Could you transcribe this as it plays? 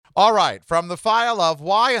All right, from the file of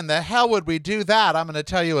why in the hell would we do that, I'm going to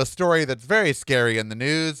tell you a story that's very scary in the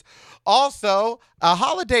news. Also, a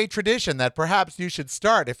holiday tradition that perhaps you should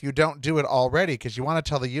start if you don't do it already because you want to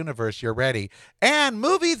tell the universe you're ready. And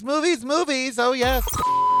movies, movies, movies. Oh, yes.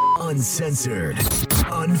 Uncensored,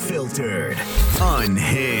 unfiltered,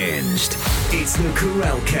 unhinged. It's the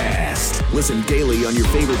Karel Cast. Listen daily on your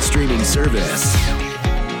favorite streaming service.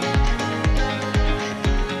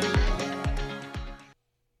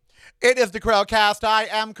 It is the Karel Cast. I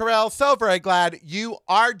am Karel. So very glad you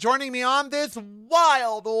are joining me on this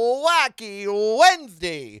wild, wacky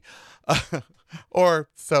Wednesday. Or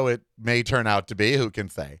so it may turn out to be. Who can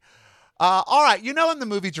say? All right. You know, in the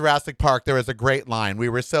movie Jurassic Park, there was a great line. We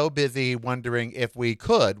were so busy wondering if we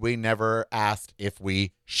could, we never asked if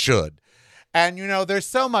we should. And, you know, there's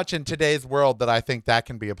so much in today's world that I think that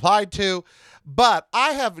can be applied to. But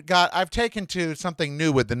I've taken to something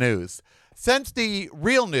new with the news. Since the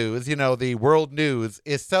real news, you know, the world news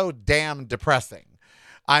is so damn depressing.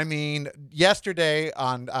 I mean, yesterday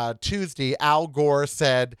on Tuesday, Al Gore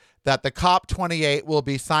said that the COP28 will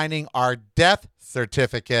be signing our death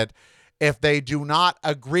certificate if they do not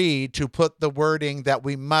agree to put the wording that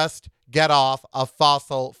we must get off of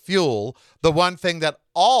fossil fuel, the one thing that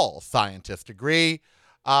all scientists agree,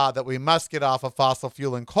 that we must get off of fossil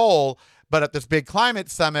fuel and coal. But at this big climate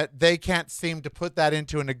summit, they can't seem to put that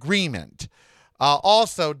into an agreement.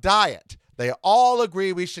 Also, diet. They all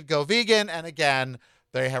agree we should go vegan. And again,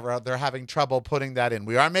 they're having trouble putting that in.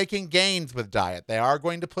 We are making gains with diet. They are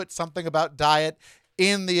going to put something about diet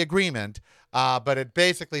in the agreement. But it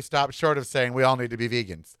basically stops short of saying we all need to be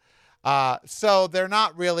vegans. So they're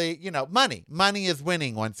not really, money. Money is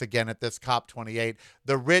winning once again at this COP28.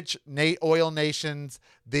 The rich oil nations,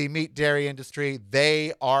 the meat dairy industry,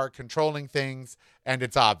 they are controlling things, and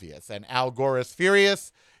it's obvious. And Al Gore is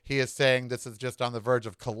furious. He is saying this is just on the verge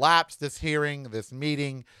of collapse, this hearing, this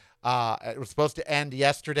meeting. It was supposed to end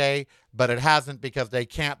yesterday, but it hasn't because they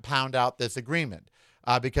can't pound out this agreement,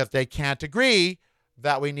 because they can't agree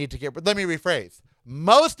that we need to let me rephrase.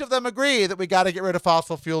 Most of them agree that we got to get rid of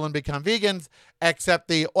fossil fuel and become vegans, except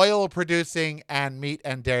the oil-producing and meat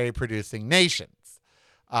and dairy-producing nations.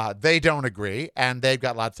 They don't agree, and they've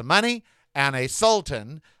got lots of money, and a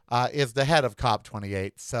sultan is the head of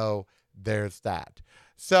COP28, so there's that.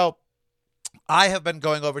 So I have been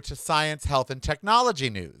going over to science, health, and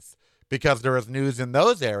technology news because there is news in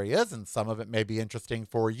those areas, and some of it may be interesting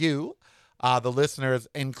for you, the listeners,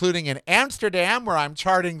 including in Amsterdam, where I'm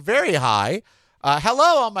charting very high. Hello,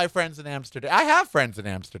 all my friends in Amsterdam. I have friends in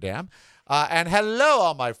Amsterdam. And hello,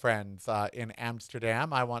 all my friends in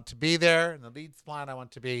Amsterdam. I want to be there. In the Leeds line, I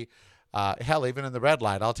want to be, hell, even in the red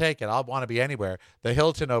light. I'll take it. I'll want to be anywhere. The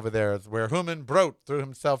Hilton over there is where Human Brood threw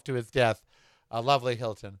himself to his death. A lovely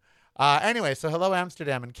Hilton. Anyway, so hello,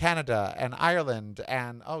 Amsterdam and Canada and Ireland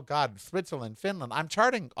and, oh, God, Switzerland, Finland. I'm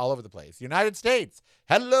charting all over the place. United States.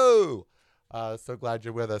 Hello. So glad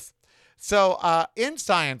you're with us. So in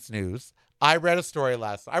science news, I read a story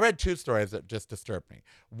I read two stories that just disturbed me.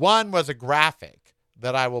 One was a graphic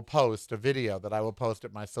that I will post, a video that I will post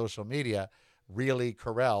at my social media, Really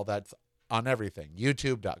Karel. That's on everything.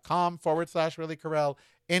 YouTube.com/Really Karel,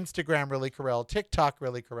 Instagram Really Karel, TikTok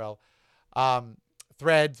Really Karel,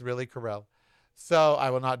 Threads Really Karel. So I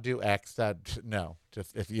will not do X. No,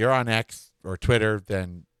 just if you're on X or Twitter,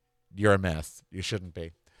 then you're a mess. You shouldn't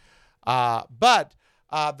be. But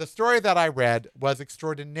the story that I read was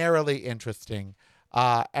extraordinarily interesting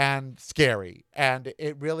and scary. And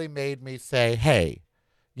it really made me say, hey,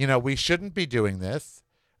 we shouldn't be doing this.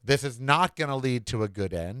 This is not going to lead to a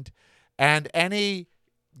good end. And any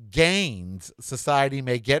gains society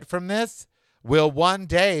may get from this will one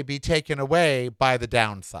day be taken away by the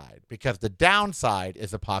downside, because the downside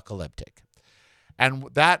is apocalyptic. And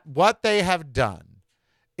what they have done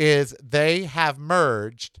is they have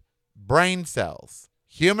merged brain cells,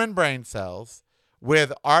 human brain cells,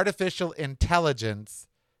 with artificial intelligence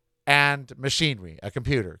and machinery,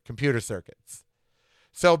 computer circuits.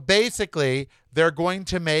 So basically, they're going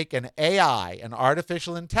to make an AI, an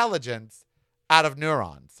artificial intelligence, out of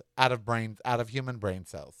neurons, out of human brain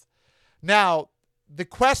cells. Now, the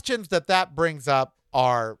questions that brings up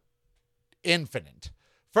are infinite.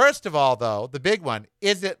 First of all, though, the big one,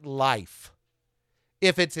 is it life?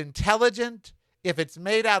 If it's intelligent, if it's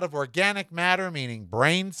made out of organic matter, meaning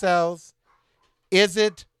brain cells, is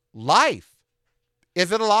it life?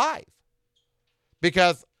 Is it alive?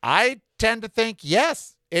 Because I tend to think,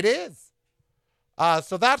 yes, it is.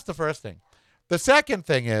 So that's the first thing. The second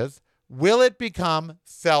thing is, will it become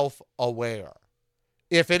self-aware?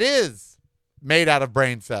 If it is made out of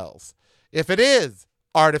brain cells, if it is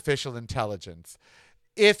artificial intelligence,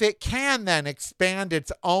 if it can then expand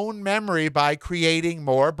its own memory by creating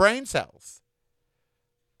more brain cells.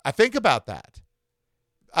 I think about that.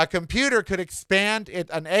 A computer could expand it,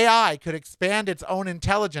 an AI could expand its own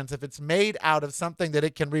intelligence if it's made out of something that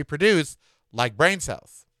it can reproduce, like brain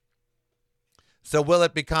cells. So will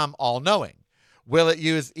it become all-knowing? Will it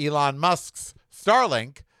use Elon Musk's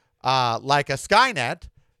Starlink like a Skynet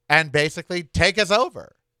and basically take us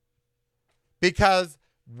over? Because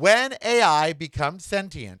when AI becomes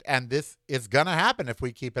sentient, and this is going to happen if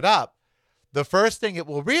we keep it up, the first thing it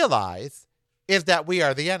will realize is that we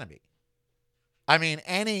are the enemy. I mean,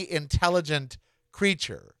 any intelligent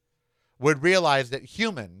creature would realize that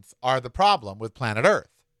humans are the problem with planet Earth.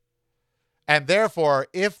 And therefore,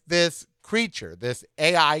 if this creature, this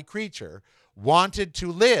AI creature, wanted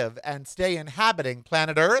to live and stay inhabiting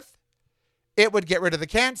planet Earth, it would get rid of the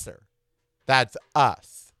cancer. That's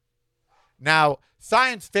us. Now,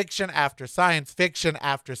 science fiction after science fiction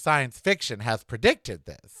after science fiction has predicted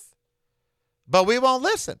this. But we won't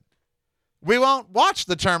listen. We won't watch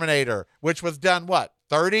The Terminator, which was done,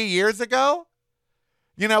 30 years ago?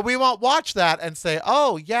 We won't watch that and say,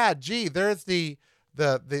 oh, yeah, gee, there's the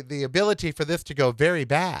ability for this to go very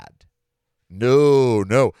bad.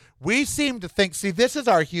 No. We seem to think, this is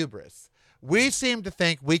our hubris. We seem to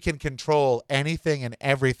think we can control anything and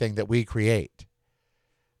everything that we create.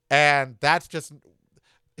 And that's just,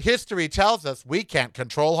 history tells us we can't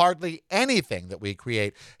control hardly anything that we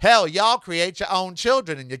create. Hell, y'all create your own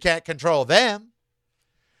children and you can't control them.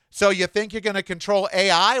 So you think you're going to control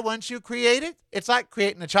AI once you create it? It's like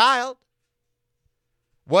creating a child.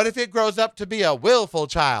 What if it grows up to be a willful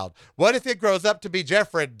child? What if it grows up to be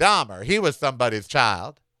Jeffrey Dahmer? He was somebody's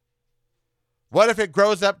child. What if it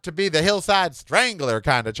grows up to be the Hillside Strangler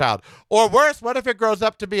kind of child? Or worse, what if it grows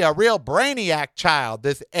up to be a real brainiac child,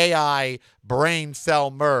 this AI brain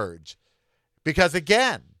cell merge? Because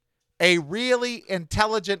again, a really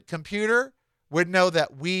intelligent computer would know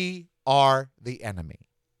that we are the enemy.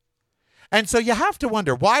 And so you have to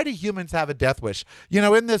wonder, why do humans have a death wish?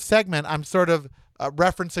 In this segment, I'm sort of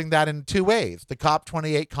referencing that in two ways. The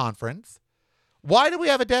COP28 conference. Why do we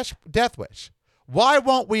have a death wish? Why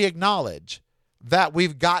won't we acknowledge that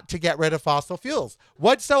we've got to get rid of fossil fuels?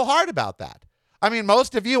 What's so hard about that? I mean,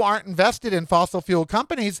 most of you aren't invested in fossil fuel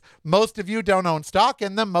companies. Most of you don't own stock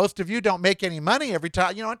in them. Most of you don't make any money every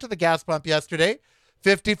time. I went to the gas pump yesterday,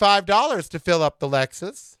 $55 to fill up the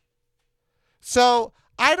Lexus. So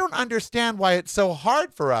I don't understand why it's so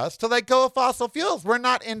hard for us to let go of fossil fuels. We're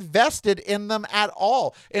not invested in them at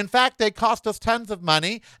all. In fact, they cost us tons of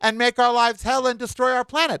money and make our lives hell and destroy our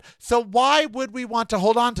planet. So why would we want to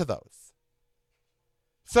hold on to those?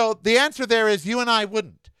 So the answer there is you and I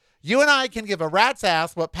wouldn't. You and I can give a rat's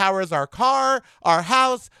ass what powers our car, our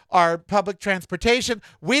house, our public transportation.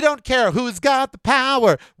 We don't care who's got the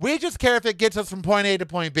power. We just care if it gets us from point A to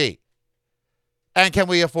point B. And can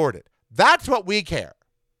we afford it? That's what we care.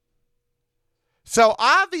 So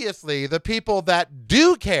obviously, the people that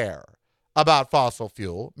do care about fossil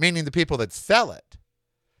fuel, meaning the people that sell it,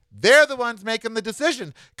 they're the ones making the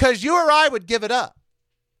decision, because you or I would give it up.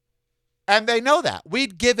 And they know that.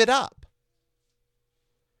 We'd give it up.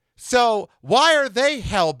 So why are they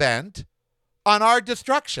hell-bent on our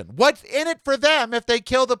destruction? What's in it for them if they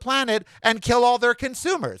kill the planet and kill all their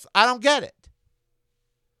consumers? I don't get it.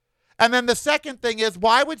 And then the second thing is,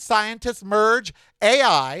 why would scientists merge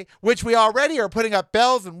AI, which we already are putting up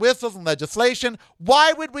bells and whistles and legislation?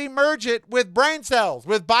 Why would we merge it with brain cells,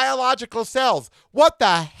 with biological cells? What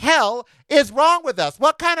the hell is wrong with us?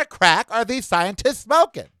 What kind of crack are these scientists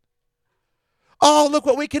smoking? Oh, look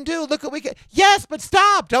what we can do. Look what we can. Yes, but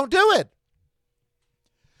stop. Don't do it.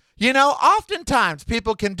 Oftentimes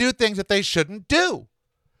people can do things that they shouldn't do.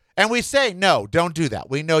 And we say, no, don't do that.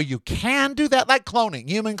 We know you can do that, like cloning,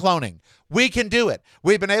 human cloning. We can do it.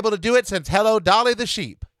 We've been able to do it since Hello, Dolly the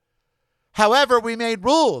sheep. However, we made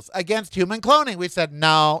rules against human cloning. We said,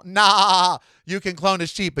 no, you can clone a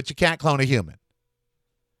sheep, but you can't clone a human.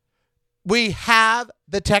 We have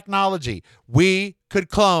the technology. We could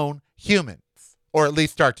clone humans. Or at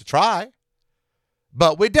least start to try.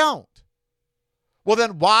 But we don't. Well,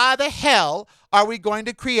 then why the hell are we going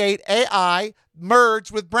to create AI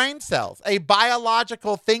merged with brain cells? A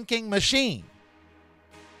biological thinking machine.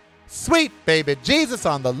 Sweet baby Jesus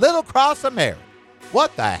on the little cross of Mary.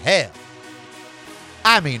 What the hell?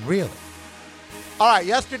 I mean, really. All right,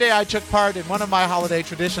 yesterday I took part in one of my holiday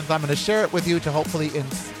traditions. I'm going to share it with you to hopefully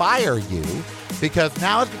inspire you, because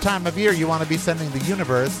now is the time of year you want to be sending the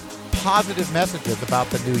universe positive messages about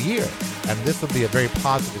the new year. And this will be a very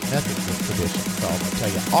positive message, this tradition. So I'm going to tell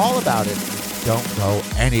you all about it. Don't go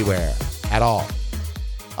anywhere at all.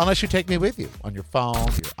 Unless you take me with you on your phone, your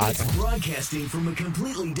It's iPhone. broadcasting from a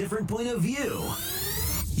completely different point of view.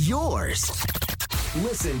 Yours.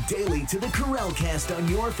 Listen daily to the Karel Cast on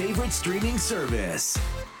your favorite streaming service.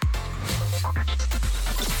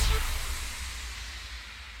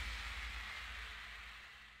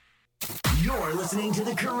 You're listening to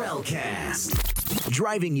the Karel Cast.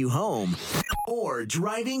 Driving you home or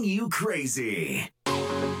driving you crazy.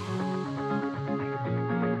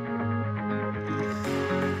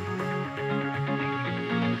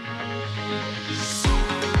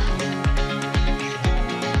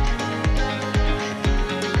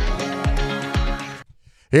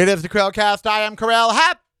 It is the Karel Cast. I am Karel.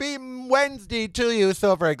 Happy Wednesday to you.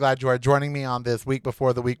 So very glad you are joining me on this week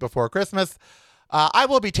before Christmas. I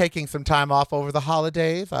will be taking some time off over the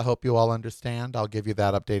holidays. I hope you all understand. I'll give you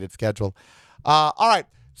that updated schedule. All right.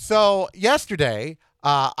 So yesterday,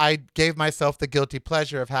 I gave myself the guilty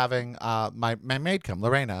pleasure of having my maid come,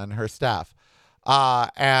 Lorena, and her staff.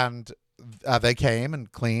 And they came and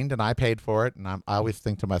cleaned, and I paid for it. And I always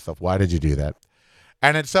think to myself, why did you do that?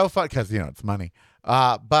 And it's so fun because, it's money.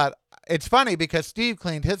 But it's funny because Steve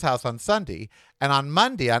cleaned his house on Sunday, and on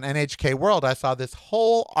Monday on NHK World, I saw this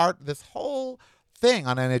whole thing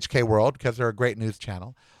on NHK World, because they're a great news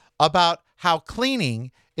channel, about how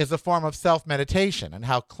cleaning is a form of self-meditation and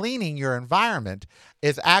how cleaning your environment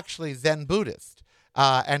is actually Zen Buddhist.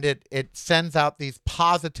 And it sends out these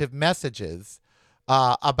positive messages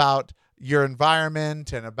about your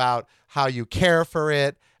environment and about how you care for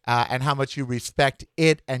it. And how much you respect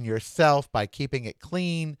it and yourself by keeping it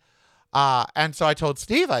clean. And so I told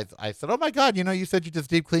Steve, I said, oh, my God, you said you just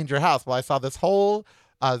deep cleaned your house. Well, I saw this whole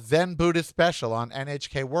Zen Buddhist special on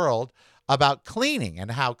NHK World about cleaning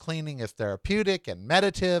and how cleaning is therapeutic and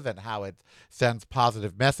meditative and how it sends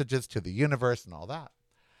positive messages to the universe and all that.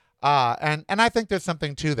 And I think there's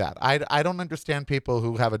something to that. I don't understand people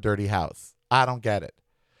who have a dirty house. I don't get it.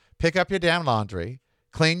 Pick up your damn laundry,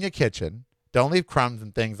 clean your kitchen. Don't leave crumbs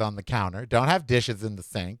and things on the counter. Don't have dishes in the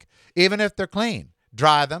sink, even if they're clean.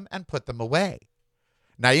 Dry them and put them away.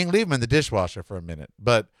 Now, you can leave them in the dishwasher for a minute,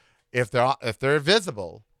 but if they're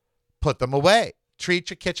visible, put them away. Treat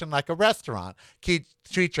your kitchen like a restaurant.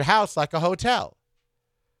 Treat your house like a hotel.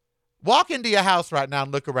 Walk into your house right now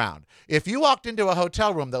and look around. If you walked into a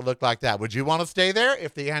hotel room that looked like that, would you want to stay there?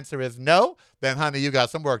 If the answer is no, then, honey, you got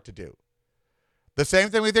some work to do. The same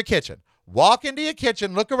thing with your kitchen. Walk into your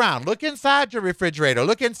kitchen, look around, look inside your refrigerator,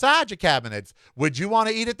 look inside your cabinets. Would you want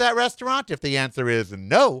to eat at that restaurant? If the answer is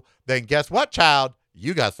no, then guess what, child?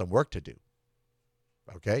 You got some work to do.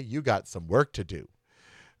 Okay? You got some work to do.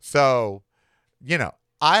 So,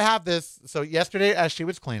 I have this. So yesterday, as she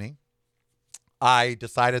was cleaning, I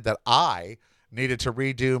decided that I needed to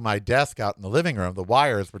redo my desk out in the living room. The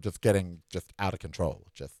wires were just getting out of control,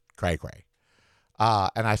 just cray-cray.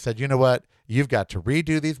 And I said, you know what? You've got to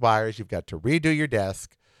redo these wires. You've got to redo your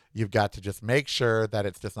desk. You've got to just make sure that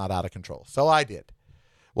it's just not out of control. So I did.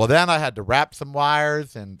 Well, then I had to wrap some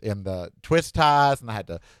wires in the twist ties, and I had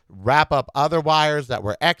to wrap up other wires that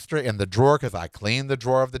were extra in the drawer because I cleaned the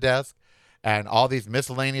drawer of the desk, and all these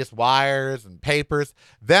miscellaneous wires and papers.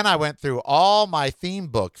 Then I went through all my theme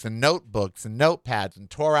books and notebooks and notepads and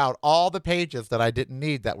tore out all the pages that I didn't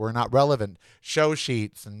need, that were not relevant, show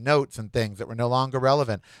sheets and notes and things that were no longer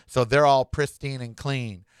relevant. So they're all pristine and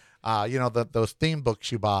clean. Those theme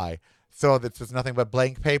books you buy. So there's nothing but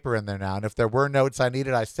blank paper in there now. And if there were notes I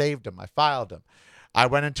needed, I saved them. I filed them. I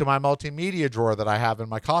went into my multimedia drawer that I have in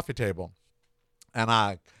my coffee table, and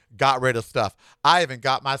I got rid of stuff. I even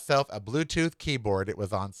got myself a Bluetooth keyboard. It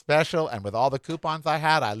was on special, and with all the coupons I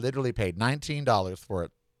had, I literally paid $19 for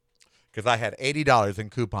it because I had $80 in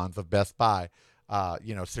coupons of Best Buy,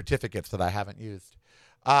 certificates that I haven't used.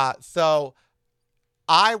 So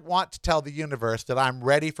I want to tell the universe that I'm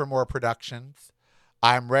ready for more productions.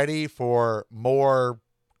 I'm ready for more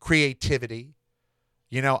creativity.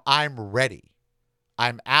 I'm ready.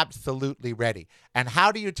 I'm absolutely ready. And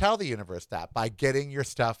how do you tell the universe that? By getting your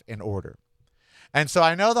stuff in order. And so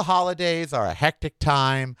I know the holidays are a hectic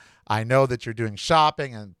time. I know that you're doing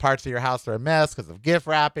shopping and parts of your house are a mess because of gift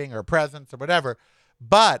wrapping or presents or whatever.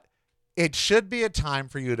 But it should be a time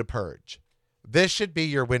for you to purge. This should be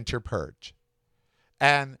your winter purge.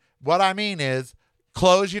 And what I mean is,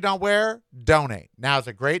 clothes you don't wear, donate. Now is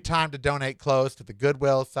a great time to donate clothes to the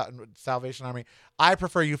Goodwill, Salvation Army. I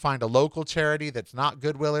prefer you find a local charity that's not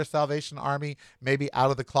Goodwill or Salvation Army, maybe Out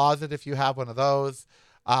of the Closet if you have one of those,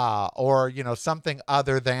 or something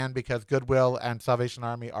other than, because Goodwill and Salvation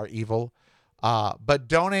Army are evil. But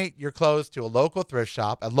donate your clothes to a local thrift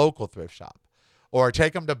shop, or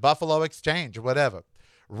take them to Buffalo Exchange or whatever.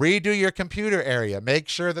 Redo your computer area. Make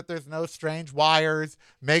sure that there's no strange wires.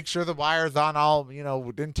 Make sure the wires aren't all,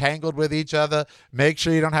 entangled with each other. Make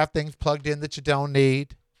sure you don't have things plugged in that you don't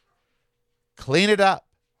need. Clean it up.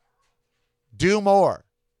 Do more.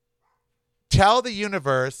 Tell the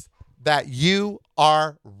universe that you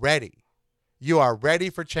are ready. You are ready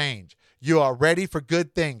for change. You are ready for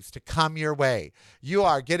good things to come your way. You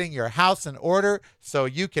are getting your house in order so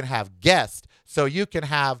you can have guests, so you can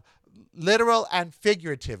have literal and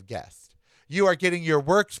figurative guests. You are getting your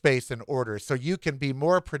workspace in order so you can be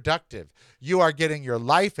more productive. You are getting your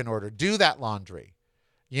life in order. Do that laundry.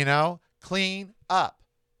 Clean up.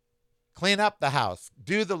 Clean up the house.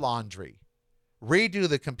 Do the laundry. Redo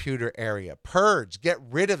the computer area. Purge. Get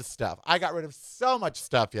rid of stuff. I got rid of so much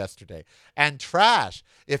stuff yesterday. And trash.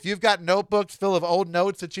 If you've got notebooks full of old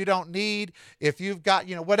notes that you don't need, if you've got,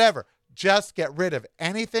 whatever, just get rid of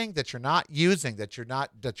anything that you're not using, that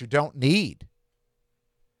you don't need.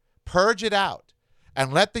 Purge it out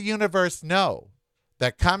and let the universe know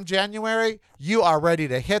that come January, you are ready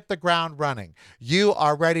to hit the ground running. You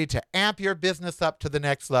are ready to amp your business up to the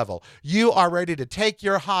next level. You are ready to take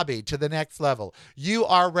your hobby to the next level. You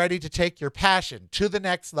are ready to take your passion to the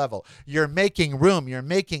next level. You're making room. You're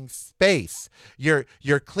making space. You're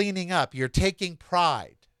cleaning up. You're taking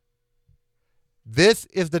pride. This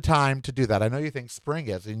is the time to do that. I know you think spring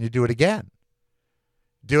is, and you do it again.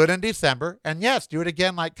 Do it in December, and yes, do it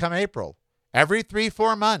again like come April. Every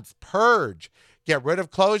 3-4 months, purge. Get rid of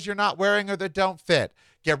clothes you're not wearing or that don't fit.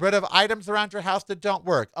 Get rid of items around your house that don't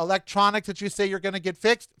work. Electronics that you say you're going to get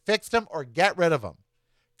fixed, fix them or get rid of them.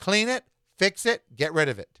 Clean it, fix it, get rid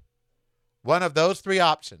of it. One of those 3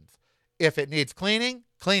 options. If it needs cleaning,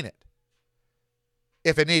 clean it.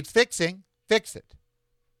 If it needs fixing, fix it.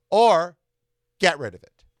 Or get rid of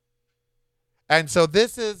it. And so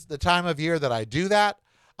this is the time of year that I do that.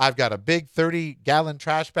 I've got a big 30-gallon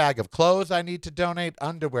trash bag of clothes I need to donate,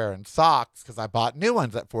 underwear and socks, because I bought new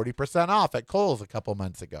ones at 40% off at Kohl's a couple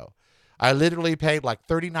months ago. I literally paid like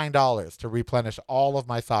 $39 to replenish all of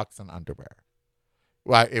my socks and underwear.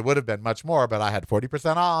 Well, it would have been much more, but I had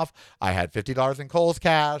 40% off. I had $50 in Kohl's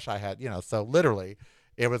cash. I had, so literally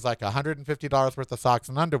it was like $150 worth of socks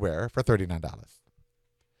and underwear for $39.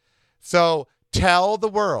 So tell the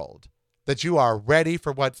world that you are ready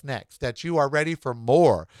for what's next, that you are ready for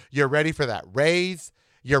more. You're ready for that raise.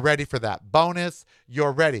 You're ready for that bonus.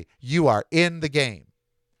 You're ready. You are in the game.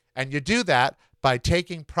 And you do that by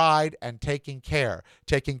taking pride and taking care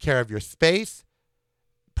of your space,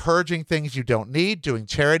 purging things you don't need, doing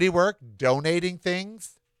charity work, donating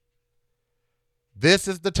things. This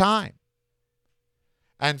is the time.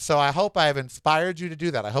 And so I hope I have inspired you to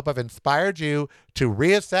do that. I hope I've inspired you to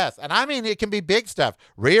reassess. And I mean, it can be big stuff.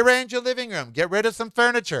 Rearrange your living room. Get rid of some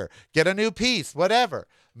furniture. Get a new piece, whatever.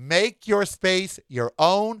 Make your space your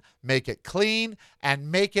own. Make it clean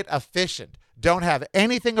and make it efficient. Don't have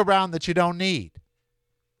anything around that you don't need.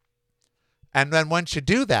 And then once you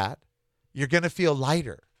do that, you're going to feel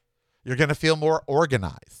lighter. You're going to feel more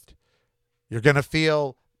organized. You're going to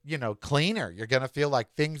feel, cleaner. You're going to feel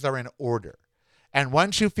like things are in order. And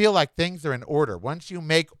once you feel like things are in order, once you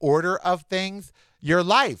make order of things, your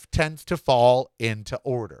life tends to fall into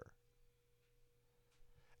order.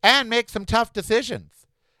 And make some tough decisions.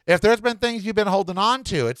 If there's been things you've been holding on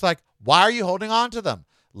to, it's like, why are you holding on to them?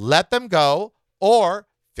 Let them go or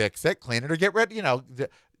fix it, clean it, or get rid.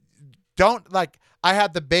 Don't I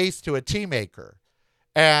had the base to a tea maker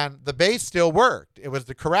and the base still worked. It was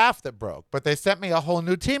the carafe that broke, but they sent me a whole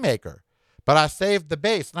new tea maker. But I saved the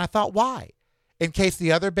base and I thought, why? In case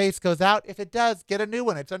the other base goes out, if it does, get a new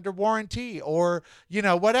one. It's under warranty or,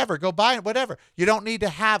 whatever. Go buy it, whatever. You don't need to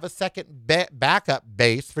have a second backup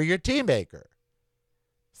base for your tea maker.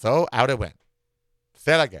 So out it went.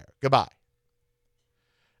 C'est la guerre. Goodbye.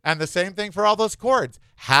 And the same thing for all those cords.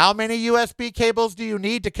 How many USB cables do you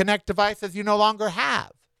need to connect devices you no longer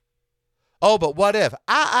have? Oh, but what if?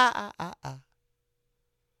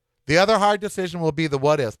 The other hard decision will be the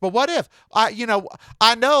what if. But what if?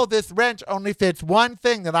 I know this wrench only fits one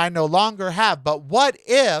thing that I no longer have, but what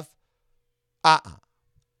if?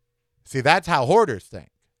 See, that's how hoarders think.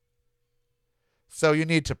 So you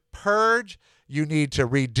need to purge. You need to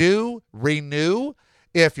redo, renew.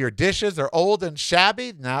 If your dishes are old and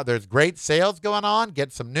shabby, now there's great sales going on.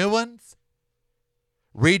 Get some new ones.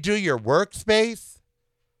 Redo your workspace.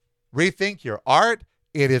 Rethink your art.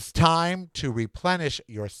 It is time to replenish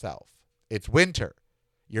yourself. It's winter.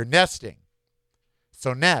 You're nesting.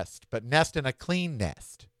 So nest, but nest in a clean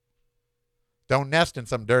nest. Don't nest in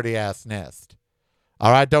some dirty-ass nest.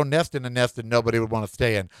 All right, don't nest in a nest that nobody would want to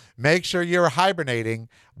stay in. Make sure you're hibernating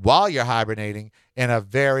while you're hibernating in a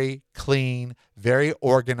very clean, very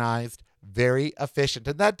organized, very efficient.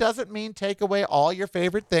 And that doesn't mean take away all your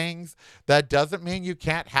favorite things. That doesn't mean you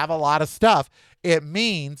can't have a lot of stuff. It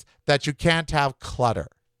means that you can't have clutter.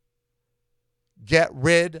 Get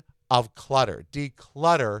rid of clutter.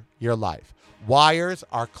 Declutter your life. Wires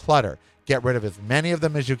are clutter. Get rid of as many of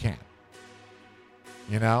them as you can.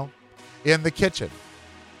 You know, in the kitchen,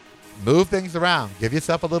 move things around. Give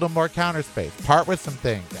yourself a little more counter space. Part with some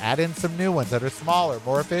things. Add in some new ones that are smaller,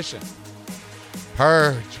 more efficient.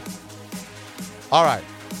 Purge. All right.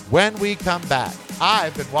 When we come back,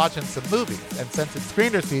 I've been watching some movies, and since it's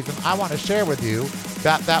screener season, I want to share with you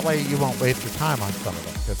that way you won't waste your time on some of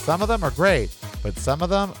them, because some of them are great, but some of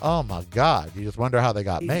them, oh my God, you just wonder how they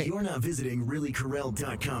got made. If you're not visiting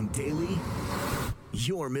reallykarel.com daily,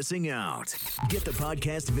 you're missing out. Get the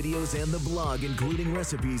podcast, videos, and the blog, including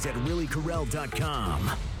recipes, at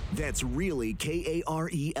reallykarel.com. That's really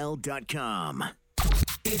KAREL.com.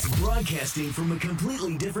 It's broadcasting from a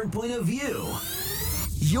completely different point of view.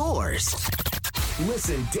 Yours.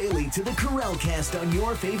 Listen daily to the Karel Cast on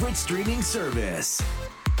your favorite streaming service.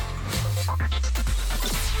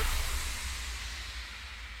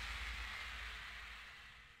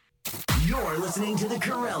 You're listening to the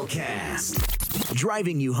Karel Cast.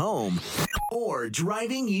 Driving you home or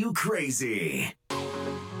driving you crazy.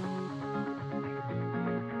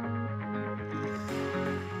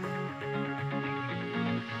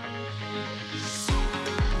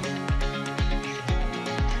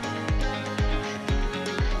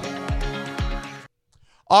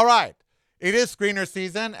 All right. It is screener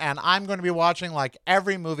season, and I'm going to be watching like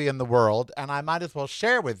every movie in the world, and I might as well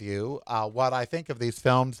share with you what I think of these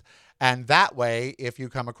films. And that way, if you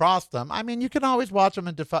come across them, I mean, you can always watch them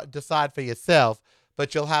and decide for yourself,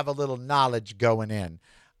 but you'll have a little knowledge going in.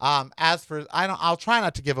 I'll try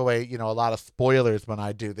not to give away, a lot of spoilers when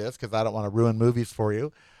I do this, because I don't want to ruin movies for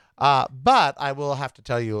you. But I will have to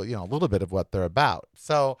tell you, a little bit of what they're about.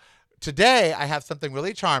 So today I have something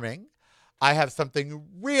really charming. I have something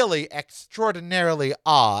really extraordinarily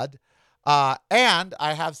odd. And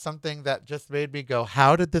I have something that just made me go,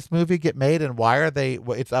 how did this movie get made, and why are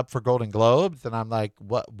it's up for Golden Globes? And I'm like,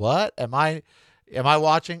 what am I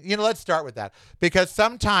watching? Let's start with that, because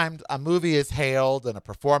sometimes a movie is hailed and a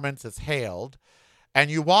performance is hailed, and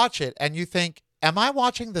you watch it and you think, am I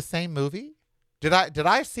watching the same movie? Did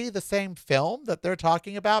I see the same film that they're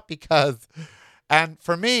talking about? And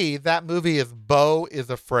for me, that movie is Beau is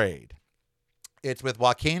Afraid. It's with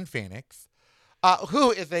Joaquin Phoenix, who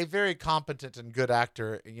is a very competent and good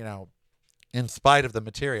actor, in spite of the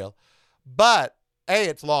material. But A,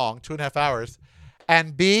 it's long, 2.5 hours.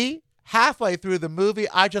 And B, halfway through the movie,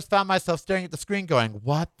 I just found myself staring at the screen going,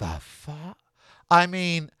 what the fuck? I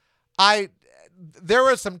mean, there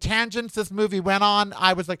were some tangents this movie went on.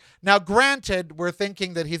 I was like, now granted, we're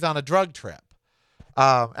thinking that he's on a drug trip.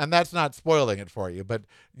 And that's not spoiling it for you, but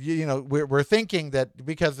we're thinking that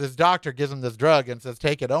because his doctor gives him this drug and says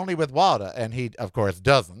take it only with water, and he of course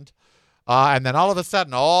doesn't. And then all of a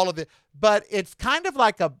sudden, but it's kind of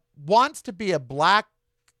like wants to be a black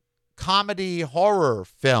comedy horror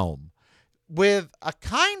film with a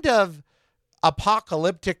kind of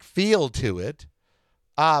apocalyptic feel to it.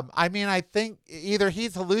 I think either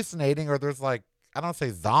he's hallucinating or there's I don't say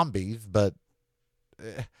zombies, but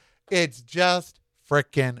it's just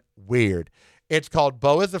freaking weird. It's called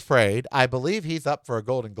Beau is Afraid. I believe he's up for a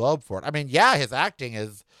Golden Globe for it. I mean, yeah, his acting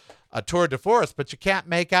is a tour de force, but you can't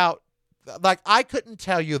make out, I couldn't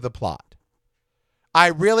tell you the plot.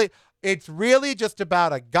 It's really just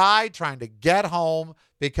about a guy trying to get home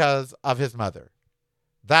because of his mother.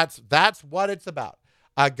 That's what it's about.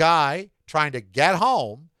 A guy trying to get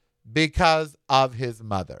home because of his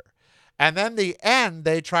mother. And then the end,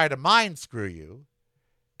 they try to mind screw you.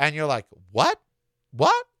 And you're like, what?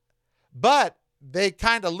 But they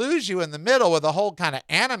kind of lose you in the middle with a whole kind of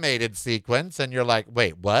animated sequence. And you're like,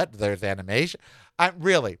 wait, what? There's animation?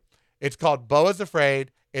 It's called Beau is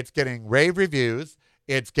Afraid. It's getting rave reviews.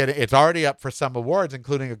 It's already up for some awards,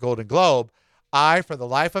 including a Golden Globe. I, for the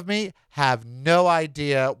life of me, have no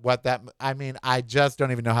idea I just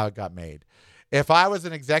don't even know how it got made. If I was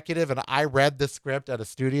an executive and I read the script at a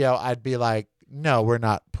studio, I'd be like, no, we're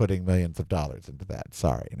not putting millions of dollars into that.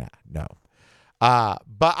 Sorry, no.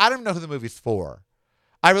 But I don't know who the movie's for.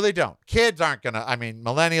 I really don't. Kids aren't going to,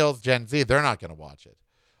 millennials, Gen Z, they're not going to watch it.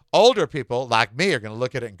 Older people like me are going to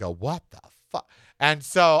look at it and go, what the fuck? And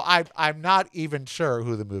so I'm not even sure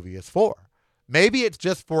who the movie is for. Maybe it's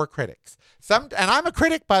just for critics. And I'm a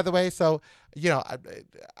critic, by the way, so,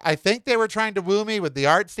 I think they were trying to woo me with the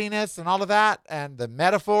artsiness and all of that and the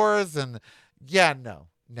metaphors. And yeah, no,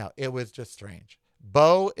 it was just strange.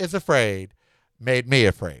 Beau is Afraid made me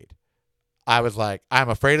afraid. I was like, I'm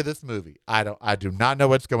afraid of this movie. I do not know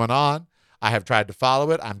what's going on. I have tried to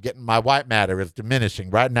follow it. I'm getting, my white matter is diminishing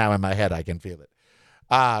right now in my head. I can feel it.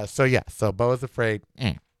 So Beau is Afraid.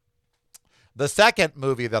 The second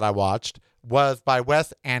movie that I watched was by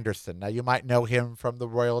Wes Anderson. Now, you might know him from the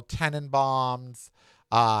Royal Tenenbaums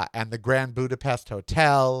and the Grand Budapest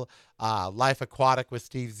Hotel, Life Aquatic with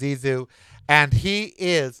Steve Zissou, and he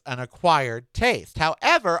is an acquired taste.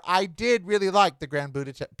 However, I did really like the Grand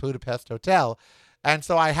Budapest Hotel, and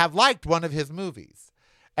so I have liked one of his movies.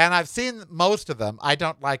 And I've seen most of them. I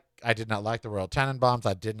did not like the Royal Tenenbaums.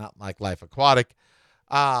 I did not like Life Aquatic.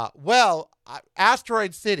 Asteroid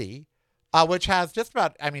City, which has just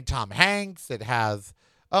about, Tom Hanks. It has,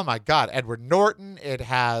 oh my God, Edward Norton. It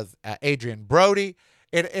has Adrian Brody.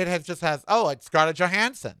 It has it's Scarlett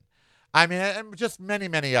Johansson. And just many,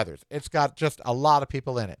 many others. It's got just a lot of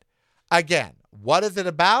people in it. Again, what is it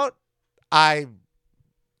about?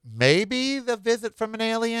 Maybe the visit from an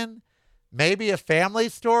alien, maybe a family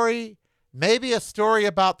story, maybe a story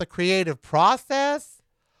about the creative process.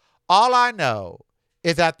 All I know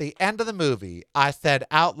is at the end of the movie, I said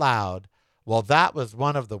out loud, well, that was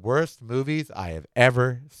one of the worst movies I have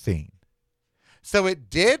ever seen. So it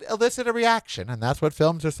did elicit a reaction, and that's what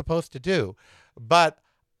films are supposed to do. But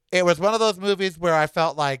it was one of those movies where I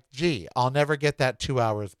felt like, gee, I'll never get that 2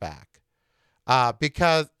 hours back.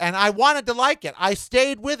 And I wanted to like it. I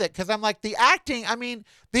stayed with it because I'm like, the acting,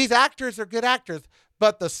 these actors are good actors,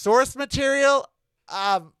 but the source material,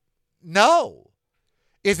 no.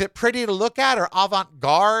 Is it pretty to look at or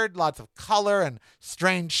avant-garde, lots of color and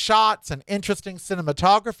strange shots and interesting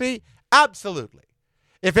cinematography? Absolutely.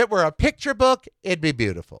 If it were a picture book, it'd be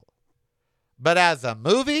beautiful. But as a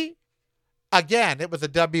movie, again, it was a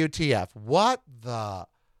WTF. What the?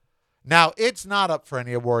 Now, it's not up for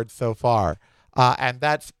any awards so far, and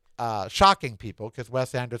that's shocking people because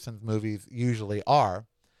Wes Anderson's movies usually are.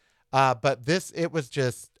 But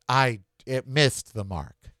it missed the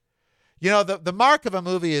mark. The mark of a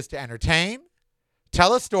movie is to entertain,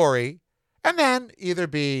 tell a story, and then either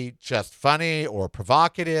be just funny or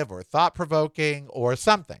provocative or thought-provoking or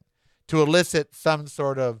something to elicit some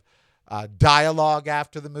sort of dialogue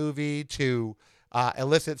after the movie, to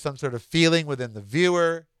elicit some sort of feeling within the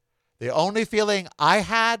viewer. The only feeling I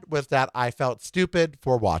had was that I felt stupid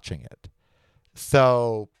for watching it.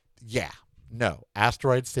 So, yeah, no.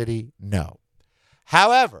 Asteroid City, no.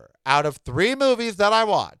 However, out of 3 movies that I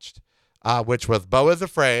watched, which was Beau is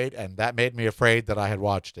Afraid, and that made me afraid that I had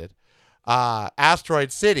watched it.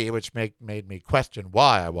 Asteroid City, which made me question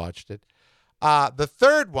why I watched it. The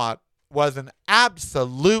third one was an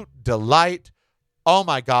absolute delight. Oh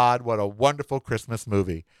my God, what a wonderful Christmas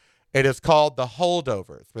movie. It is called The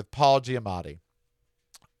Holdovers with Paul Giamatti.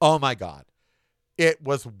 Oh my God. It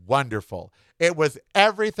was wonderful. It was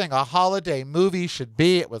everything a holiday movie should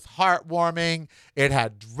be. It was heartwarming. It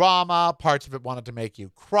had drama. Parts of it wanted to make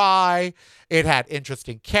you cry. It had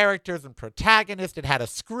interesting characters and protagonists. It had a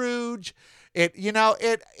Scrooge.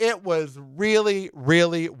 It was really,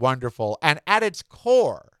 really wonderful. And at its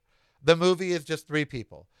core, the movie is just 3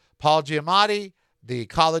 people. Paul Giamatti, the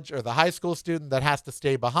college or the high school student that has to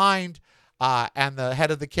stay behind, and the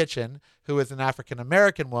head of the kitchen, who is an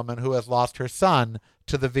African-American woman who has lost her son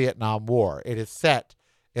to the Vietnam War. It is set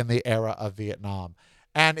in the era of Vietnam.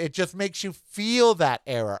 And it just makes you feel that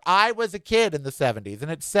era. I was a kid in the 70s,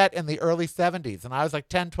 and it's set in the early 70s, and I was like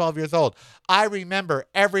 10, 12 years old. I remember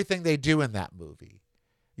everything they do in that movie,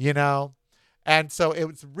 And so it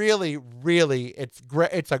was really, really,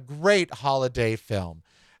 it's a great holiday film.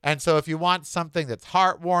 And so if you want something that's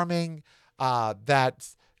heartwarming,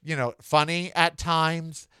 that's, funny at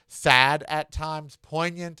times, sad at times,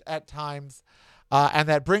 poignant at times, and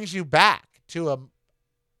that brings you back to a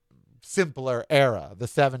simpler era, the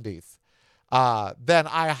 70s, then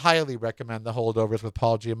I highly recommend The Holdovers with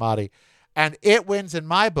Paul Giamatti. And it wins in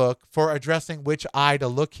my book for addressing which eye to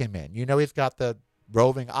look him in. He's got the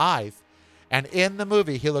roving eyes. And in the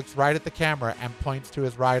movie, he looks right at the camera and points to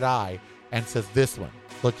his right eye and says, this one,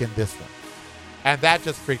 look in this one. And that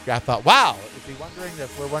just freaked me. I thought, wow, is he wondering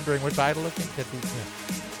if we're wondering which eye to look in? Because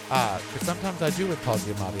sometimes I do with Paul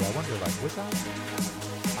Giamatti. I wonder, which eye?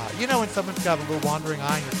 When someone's got a little wandering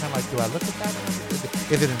eye, and you're kind of like, do I look at that?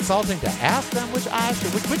 Is it insulting to ask them which eye?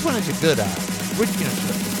 Which one is your good eye?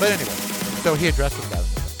 But anyway, so he addresses that.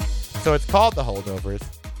 So it's called The Holdovers.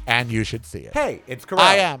 and you should see it. Hey, it's Karel.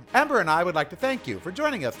 I am. Ember and I would like to thank you for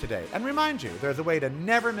joining us today and remind you there's a way to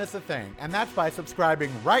never miss a thing, and that's by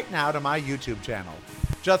subscribing right now to my YouTube channel.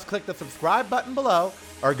 Just click the subscribe button below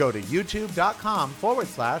or go to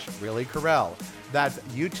youtube.com/reallykarel. That's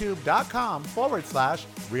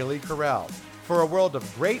youtube.com/reallykarel for a world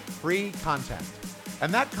of great free content.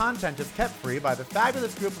 And that content is kept free by the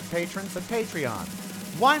fabulous group of patrons at Patreon.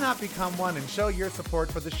 Why not become one and show your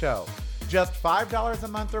support for the show? Just $5 a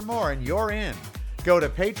month or more and you're in. Go to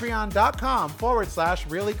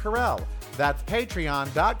patreon.com/reallykarel. That's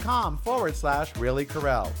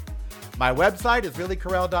patreon.com/reallykarel. My website is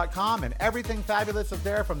reallykarel.com, and everything fabulous is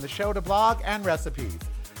there, from the show to blog and recipes.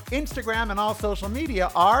 Instagram and all social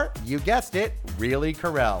media are, you guessed it, Really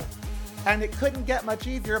Karel. And it couldn't get much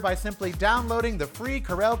easier by simply downloading the free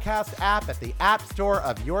Karelcast app at the app store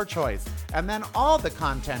of your choice. And then all the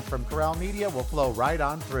content from Karel Media will flow right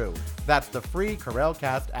on through. That's the free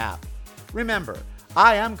Karelcast app. Remember,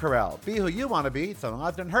 I am Karel. Be who you want to be so long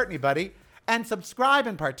as it doesn't hurt anybody. And subscribe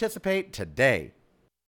and participate today.